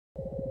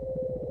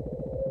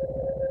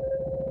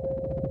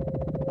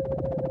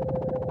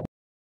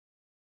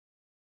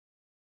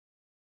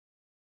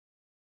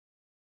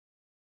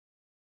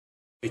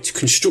Its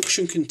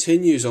construction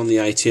continues on the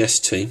AT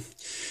ST.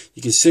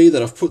 You can see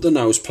that I've put the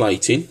nose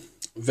plate in,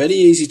 very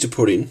easy to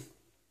put in.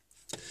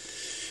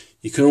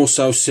 You can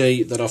also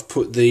see that I've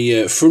put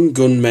the front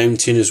gun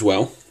mount in as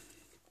well.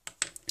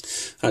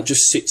 That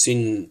just sits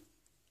in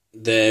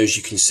there, as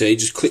you can see,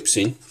 just clips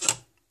in.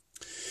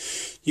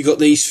 You've got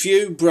these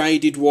few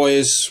braided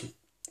wires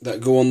that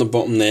go on the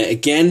bottom there.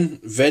 Again,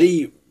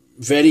 very,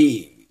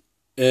 very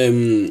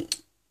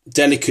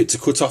delicate to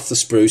cut off the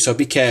sprue, so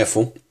be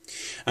careful.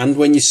 And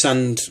when you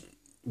sand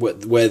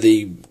where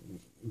the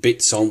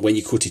bits on, when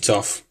you cut it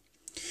off,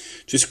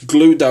 just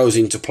glue those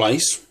into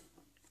place.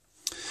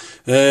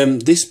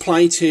 This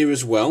plate here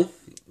as well,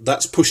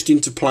 that's pushed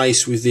into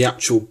place with the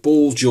actual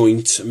ball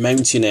joint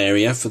mounting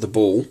area for the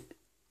ball.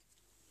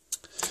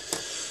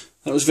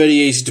 That was very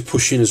easy to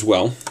push in as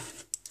well.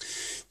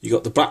 You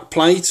got the back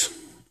plate,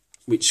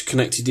 which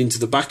connected into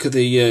the back of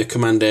the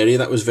command area.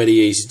 That was very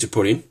easy to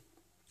put in.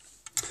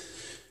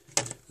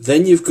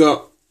 Then you've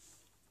got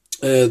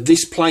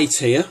this plate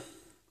here,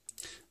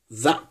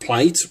 that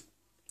plate,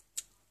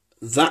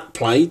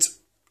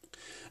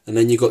 and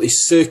then you've got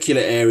this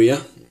circular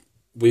area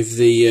with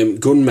the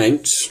gun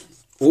mounts,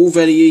 all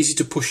very easy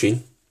to push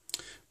in,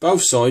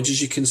 both sides,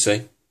 as you can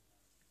see.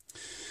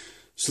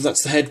 So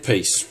that's the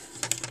headpiece.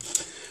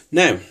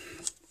 Now,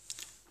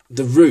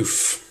 the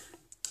roof.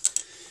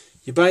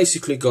 You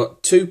basically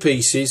got two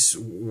pieces,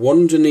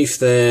 one underneath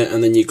there,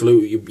 and then you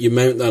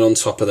mount that on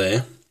top of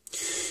there.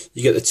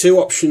 You get the two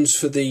options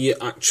for the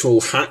actual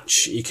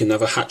hatch. You can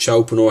have a hatch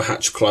open or a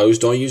hatch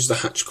closed. I use the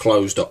hatch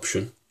closed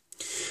option.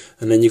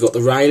 And then you've got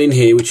the railing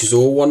here, which is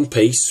all one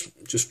piece.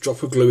 Just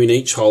drop a glue in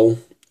each hole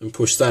and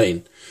push that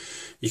in.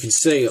 You can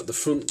see at the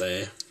front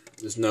there,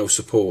 there's no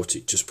support.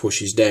 It just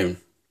pushes down.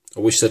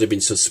 I wish there'd have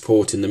been some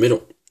support in the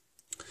middle.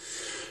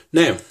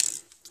 Now,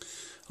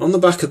 on the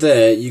back of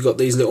there, you've got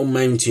these little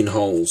mounting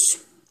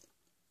holes.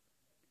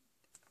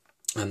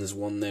 And there's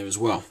one there as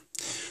well.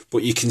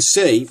 But you can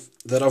see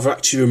that I've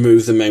actually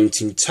removed the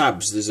mounting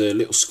tabs. There's a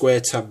little square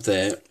tab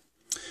there.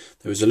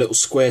 There was a little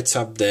square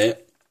tab there.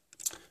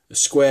 A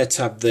square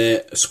tab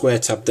there, a square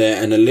tab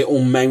there, and a little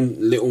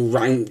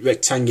round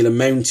rectangular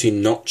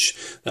mounting notch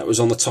that was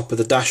on the top of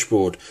the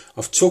dashboard.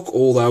 I've took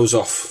all those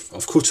off.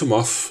 I've cut them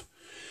off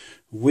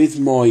with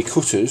my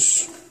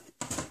cutters.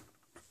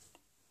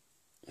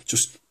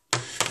 Just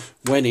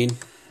went in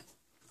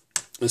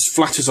as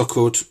flat as I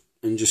could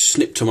and just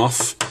snipped them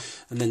off,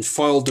 and then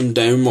filed them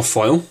down my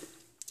file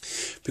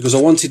because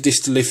I wanted this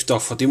to lift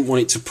off. I didn't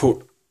want it to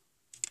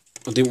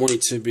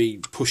be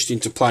pushed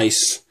into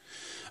place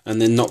and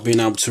then not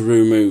being able to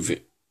remove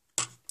it.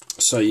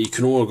 So you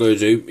can all go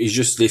do is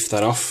just lift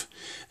that off,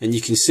 and you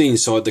can see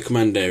inside the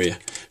command area.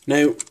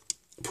 Now,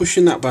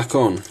 pushing that back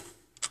on,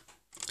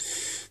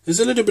 there's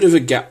a little bit of a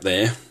gap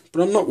there,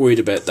 but I'm not worried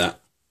about that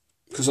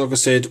because, like I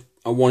said,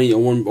 I want you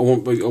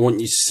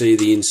to see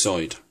the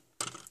inside.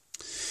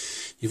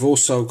 You've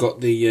also got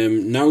the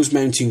nose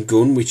mounting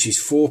gun, which is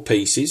 4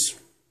 pieces.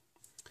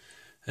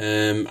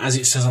 As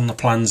it says on the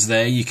plans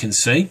there, you can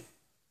see.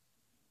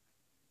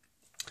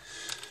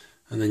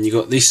 And then you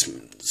got this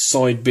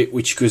side bit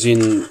which goes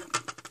in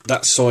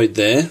that side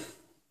there,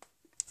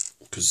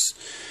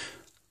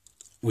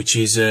 which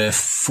is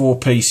 4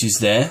 pieces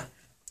there.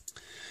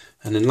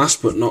 And then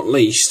last but not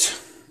least,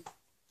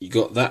 you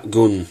got that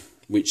gun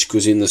which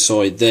goes in the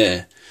side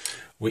there,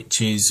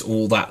 which is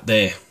all that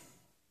there.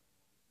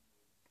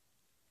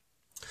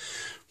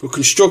 But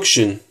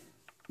construction,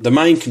 the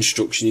main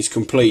construction is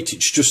complete.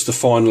 It's just the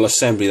final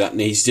assembly that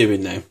needs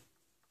doing now.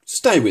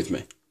 Stay with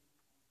me.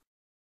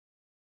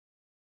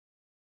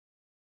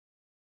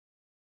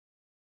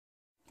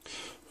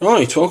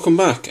 Right, welcome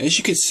back. As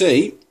you can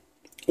see,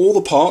 all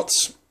the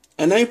parts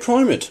are now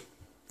primed.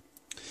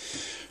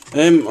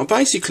 I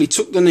basically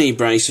took the knee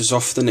braces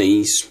off the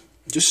knees,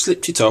 just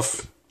slipped it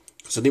off,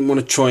 because I didn't want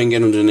to try and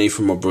get underneath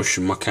with my brush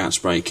and my cat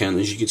spray can.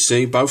 As you can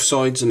see, both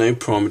sides are now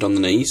primed on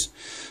the knees.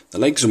 The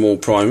legs are all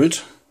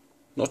primed,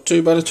 not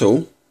too bad at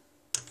all.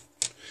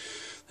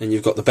 Then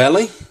you've got the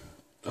belly.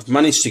 I've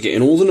managed to get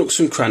in all the nooks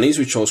and crannies,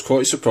 which I was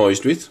quite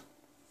surprised with.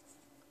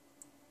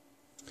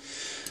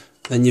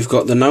 Then you've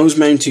got the nose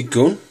mounted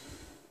gun,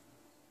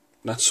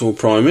 that's all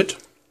primed.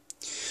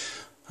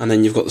 And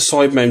then you've got the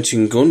side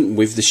mounting gun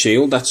with the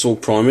shield, that's all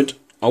primed.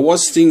 I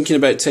was thinking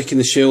about taking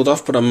the shield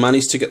off, but I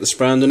managed to get the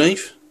spray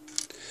underneath.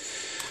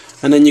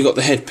 And then you've got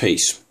the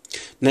headpiece.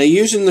 Now,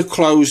 using the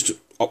closed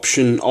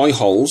option eye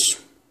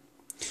holes,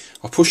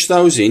 I pushed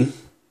those in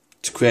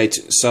to create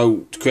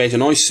a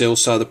nice seal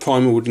so the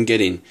primer wouldn't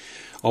get in.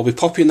 I'll be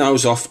popping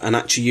those off and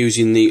actually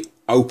using the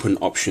open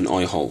option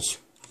eye holes.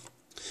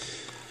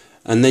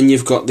 And then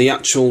you've got the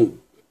actual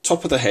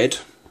top of the head,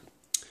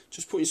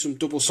 just putting some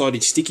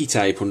double-sided sticky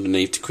tape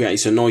underneath to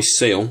create a nice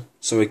seal,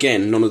 so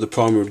again none of the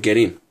primer would get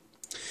in.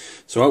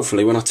 So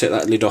hopefully when I take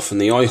that lid off and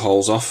the eye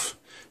holes off,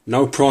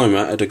 no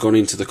primer had gone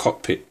into the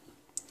cockpit.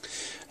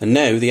 And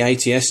now the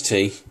AT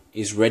ST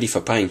is ready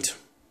for paint.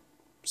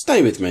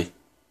 Stay with me.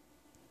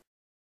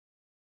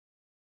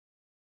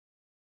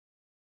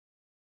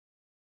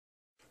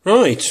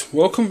 Right,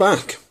 welcome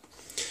back.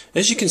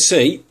 As you can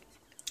see,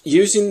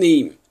 using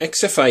the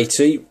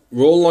XF80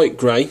 Raw Light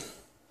Grey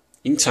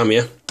in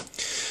Tamiya,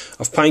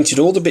 I've painted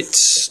all the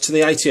bits to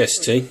the AT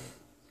ST. You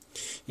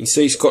can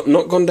see it's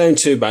not gone down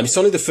too bad. It's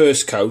only the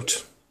first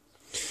coat.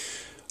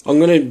 I'm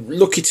going to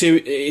look at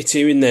it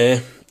here and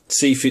there,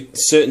 see if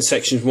certain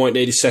sections might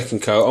need a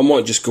second coat. I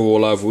might just go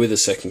all over with a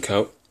second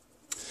coat.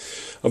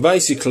 I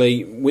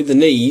basically, with the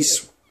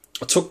knees,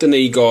 I took the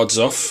knee guards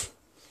off,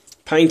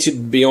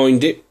 painted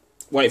behind it,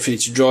 wait for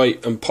it to dry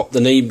and pop the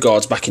knee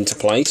guards back into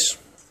place.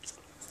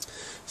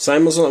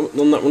 Same as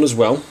on that one as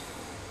well.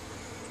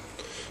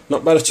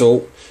 Not bad at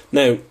all.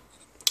 Now,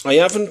 I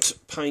haven't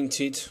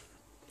painted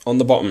on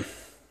the bottom.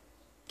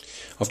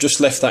 I've just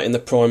left that in the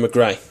primer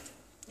grey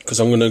because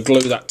I'm going to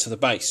glue that to the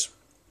base.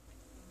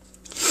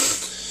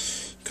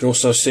 You can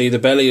also see the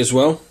belly as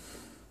well,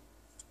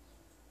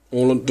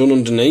 all done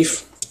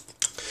underneath.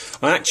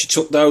 I actually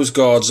took those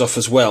guards off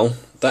as well,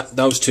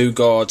 those two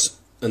guards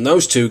and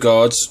those two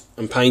guards,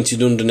 and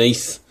painted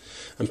underneath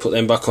and put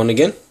them back on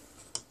again.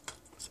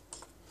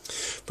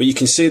 But you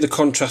can see the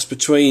contrast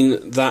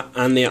between that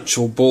and the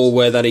actual ball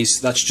where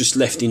that's just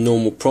left in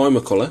normal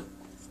primer colour.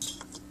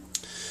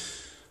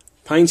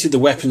 Painted the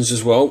weapons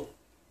as well.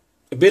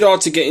 A bit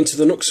hard to get into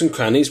the nooks and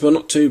crannies, but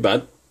not too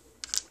bad.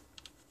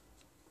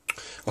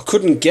 I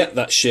couldn't get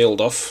that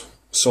shield off,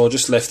 so I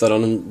just left that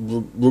on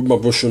and rubbed my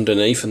brush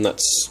underneath, and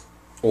that's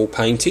all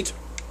painted.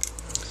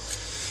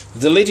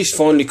 The lid is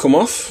finally come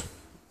off,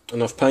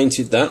 and I've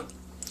painted that.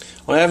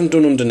 I haven't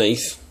done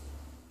underneath.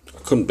 I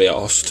couldn't be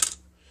arsed.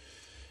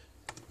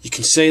 You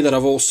can see that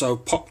I've also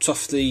popped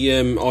off the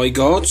eye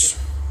guards,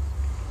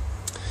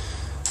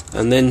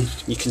 and then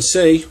you can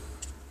see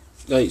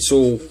that it's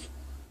all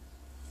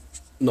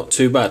not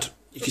too bad.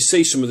 You can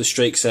see some of the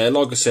streaks there.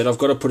 Like I said, I've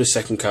got to put a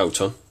second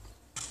coat on,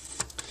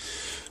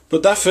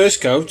 but that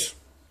first coat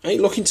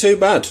ain't looking too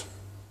bad.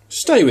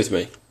 Stay with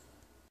me.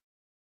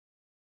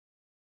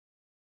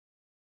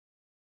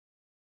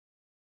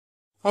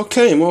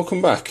 Okay, and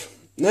welcome back.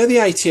 Now the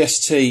AT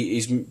ST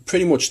is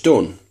pretty much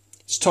done,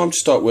 it's time to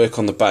start work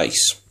on the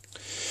base.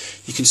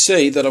 You can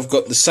see that I've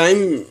got the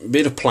same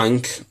bit of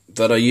plank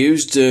that I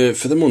used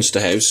for the Monster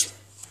House.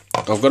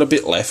 I've got a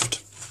bit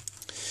left.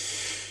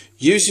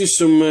 Using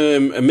some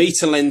a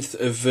metre length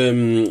of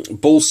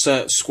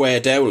balsa square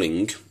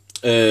doweling,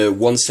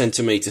 1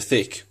 centimetre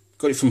thick.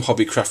 Got it from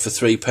Hobbycraft for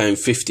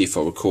 £3.50 if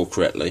I recall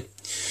correctly.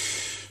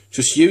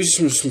 Just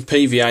using some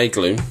PVA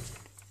glue.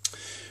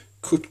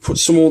 Could put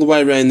some all the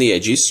way around the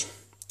edges.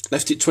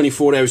 Left it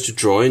 24 hours to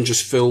dry and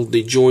just filled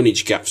the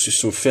joinage gaps with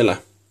some filler.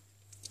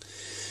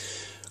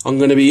 I'm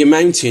going to be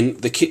mounting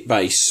the kit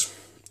base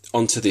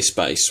onto this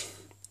base.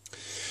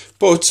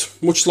 But,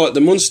 much like the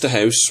Monster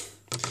House,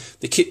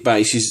 the kit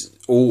base is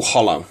all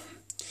hollow.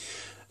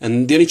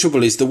 And the only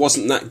trouble is there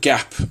wasn't that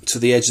gap to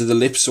the edge of the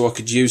lip, so I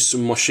could use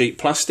some more sheet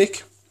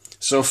plastic.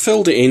 So I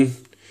filled it in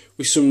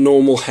with some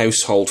normal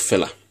household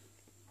filler.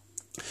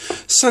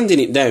 Sanding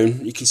it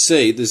down, you can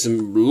see there's a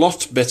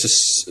lot better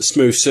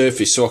smooth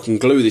surface, so I can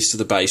glue this to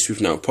the base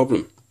with no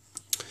problem.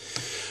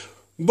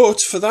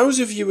 But for those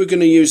of you who are going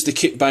to use the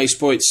kit base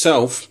by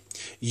itself,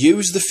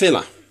 use the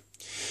filler,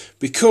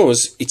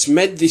 because it's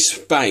made this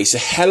base a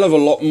hell of a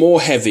lot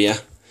more heavier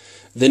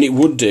than it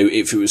would do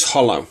if it was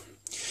hollow.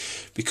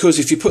 Because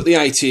if you put the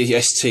AT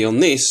ST on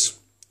this,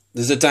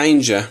 there's a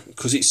danger,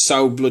 because it's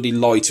so bloody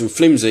light and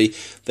flimsy,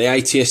 the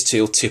AT ST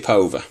will tip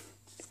over.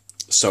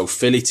 So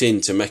fill it in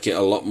to make it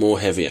a lot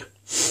more heavier.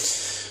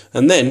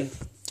 And then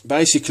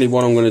basically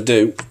what I'm going to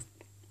do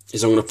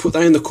is I'm going to put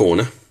that in the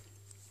corner,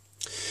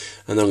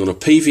 and I'm going to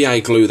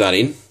PVA glue that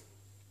in,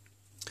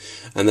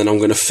 and then I'm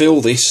going to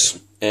fill this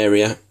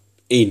area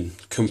in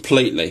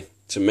completely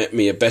to make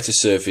me a better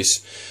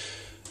surface,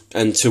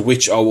 and to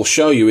which I will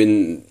show you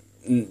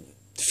in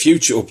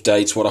future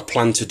updates what I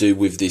plan to do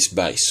with this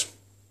base.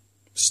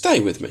 Stay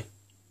with me.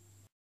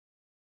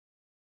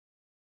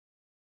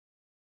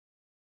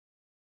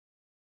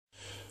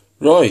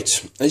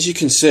 Right, as you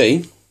can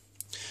see,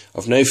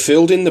 I've now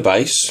filled in the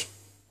base.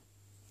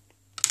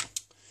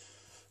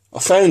 I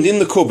found in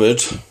the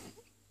cupboard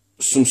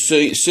some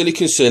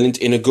silicone sealant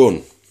in a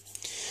gun,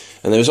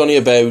 and there was only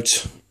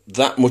about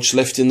that much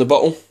left in the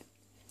bottle,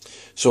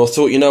 so I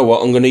thought, you know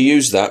what, I'm going to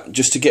use that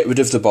just to get rid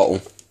of the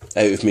bottle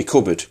out of my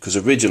cupboard, because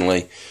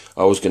originally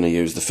I was going to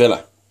use the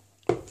filler.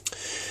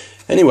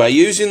 Anyway,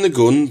 using the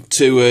gun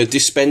to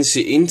dispense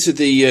it into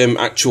the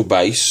actual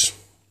base,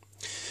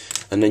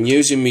 and then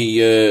using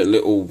my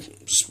little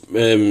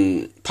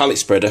palette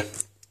spreader,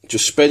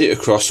 just spread it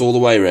across all the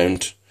way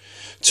around.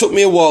 Took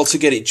me a while to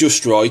get it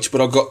just right, but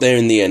I got there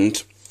in the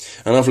end,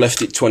 and I've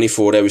left it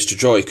 24 hours to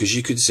dry, because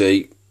you could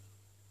see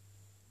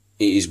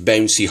it is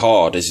bouncy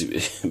hard,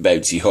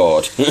 bouncy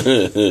hard.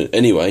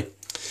 Anyway,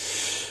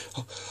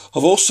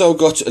 I've also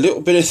got a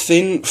little bit of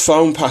thin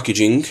foam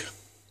packaging,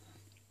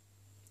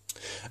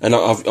 and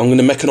I'm going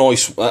to make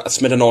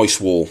that's made an ice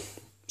wall.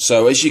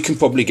 So as you can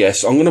probably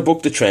guess, I'm going to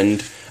buck the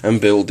trend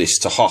and build this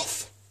to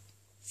Hoth.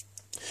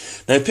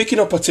 Now, picking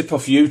up a tip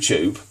off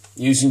YouTube,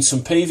 using some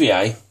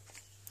PVA,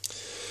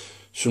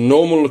 some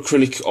normal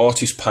acrylic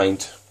artist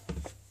paint,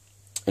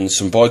 and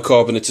some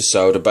bicarbonate of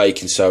soda,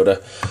 baking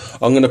soda,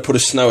 I'm going to put a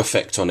snow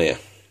effect on here.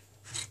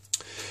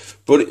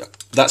 But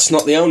that's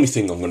not the only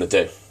thing I'm going to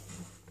do.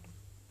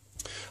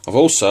 I've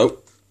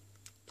also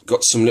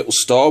got some little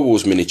Star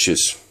Wars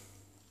miniatures,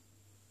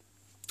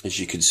 as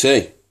you can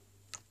see.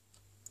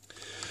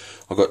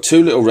 I've got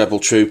two little rebel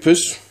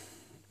troopers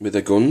with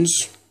their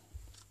guns.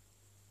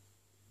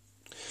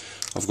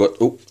 I've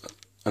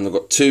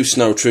got two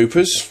snow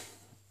troopers.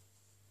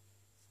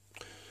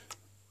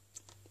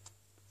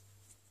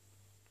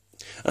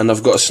 And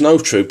I've got a snow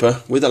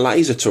trooper with a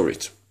laser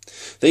turret.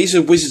 These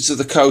are Wizards of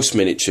the Coast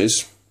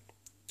miniatures.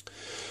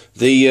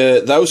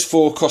 Those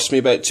four cost me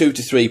about £2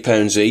 to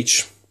 £3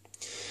 each,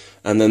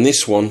 and then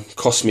this one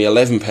cost me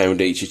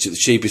 £11 each. It's the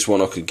cheapest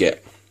one I could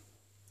get.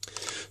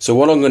 So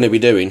what I'm going to be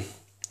doing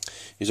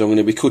is I'm going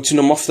to be cutting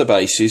them off the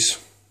bases,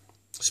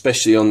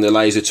 especially on the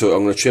laser turret.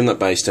 I'm going to trim that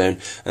base down,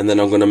 and then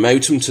I'm going to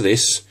mount them to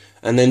this,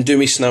 and then do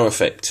my snow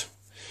effect.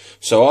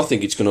 So I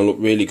think it's going to look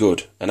really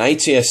good. An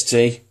AT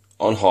ST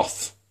on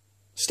Hoth.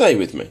 Stay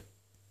with me.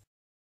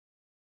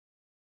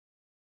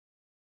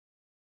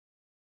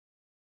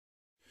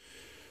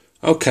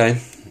 Okay,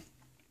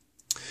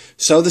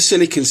 so the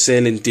silicone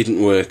sealing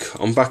didn't work.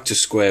 I'm back to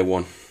square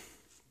one.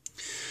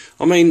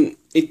 I mean,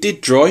 it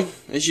did dry,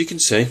 as you can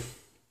see.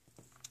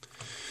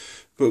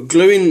 But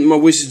gluing my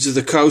Wizards of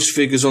the Coast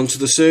figures onto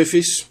the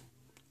surface,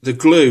 the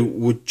glue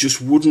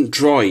wouldn't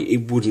dry.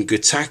 It wouldn't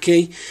get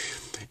tacky.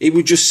 It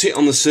would just sit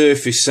on the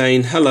surface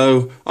saying,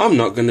 hello, I'm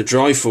not going to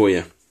dry for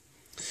you.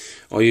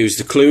 I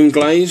used the glue and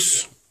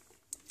glaze.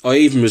 I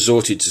even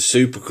resorted to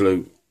super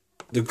glue.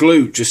 The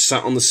glue just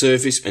sat on the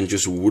surface and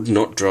just would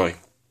not dry.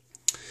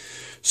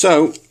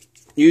 So,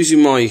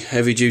 using my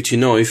heavy duty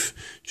knife,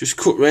 just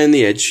cut round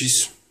the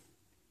edges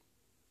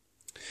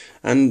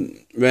and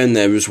round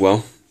there as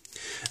well.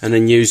 And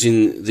then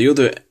using the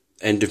other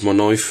end of my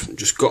knife,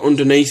 just got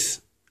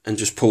underneath and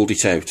just pulled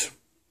it out.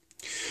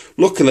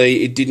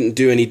 Luckily, it didn't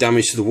do any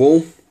damage to the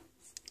wall,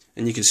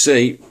 and you can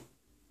see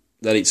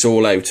that it's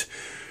all out.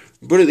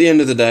 But at the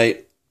end of the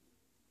day,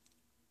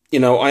 you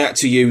know, I had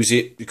to use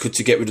it because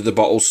to get rid of the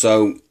bottle,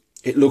 so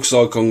it looks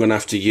like I'm going to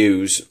have to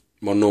use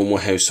my normal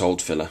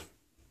household filler.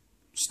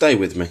 Stay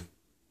with me.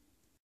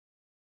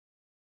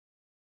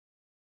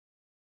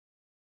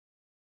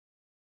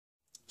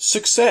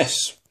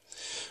 Success!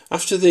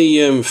 After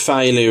the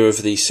failure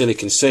of the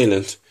silicone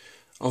sealant,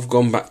 I've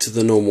gone back to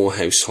the normal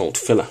household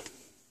filler.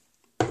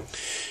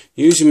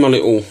 Using my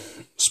little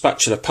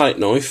spatula palette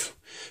knife,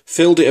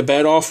 filled it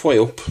about halfway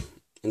up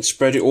and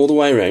spread it all the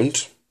way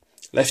around.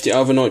 Left it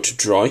overnight to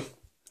dry,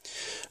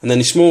 and then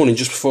this morning,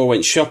 just before I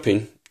went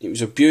shopping, it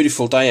was a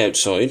beautiful day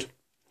outside,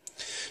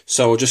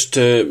 so I just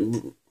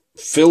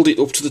filled it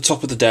up to the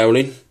top of the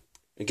dowling,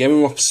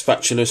 again with my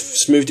spatula,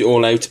 smoothed it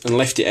all out and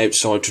left it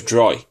outside to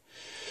dry.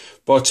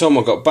 By the time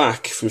I got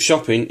back from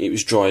shopping, it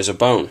was dry as a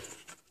bone.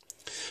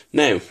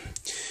 Now,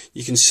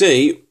 you can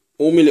see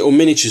all my little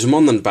miniatures I'm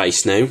on the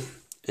base now,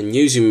 and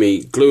using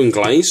me glue and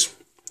glaze,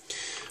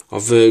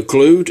 I've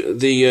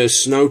glued the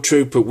snow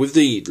trooper with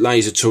the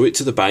laser turret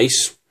to the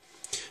base,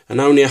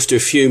 and only after a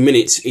few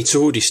minutes it's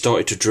already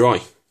started to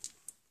dry.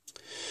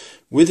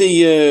 With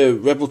the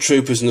rebel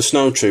troopers and the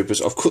snow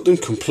troopers, I've cut them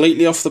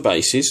completely off the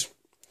bases,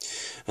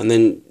 and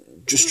then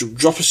just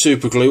drop a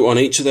super glue on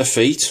each of their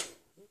feet,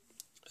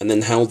 and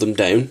then held them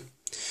down,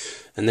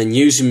 and then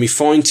using my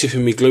fine tip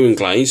and my glue and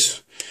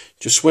glaze,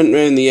 just went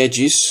round the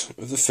edges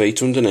of the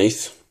feet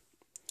underneath,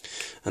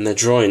 and they're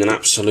drying an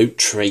absolute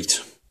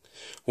treat.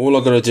 All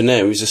I've got to do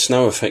now is a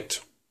snow effect.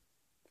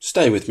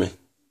 Stay with me.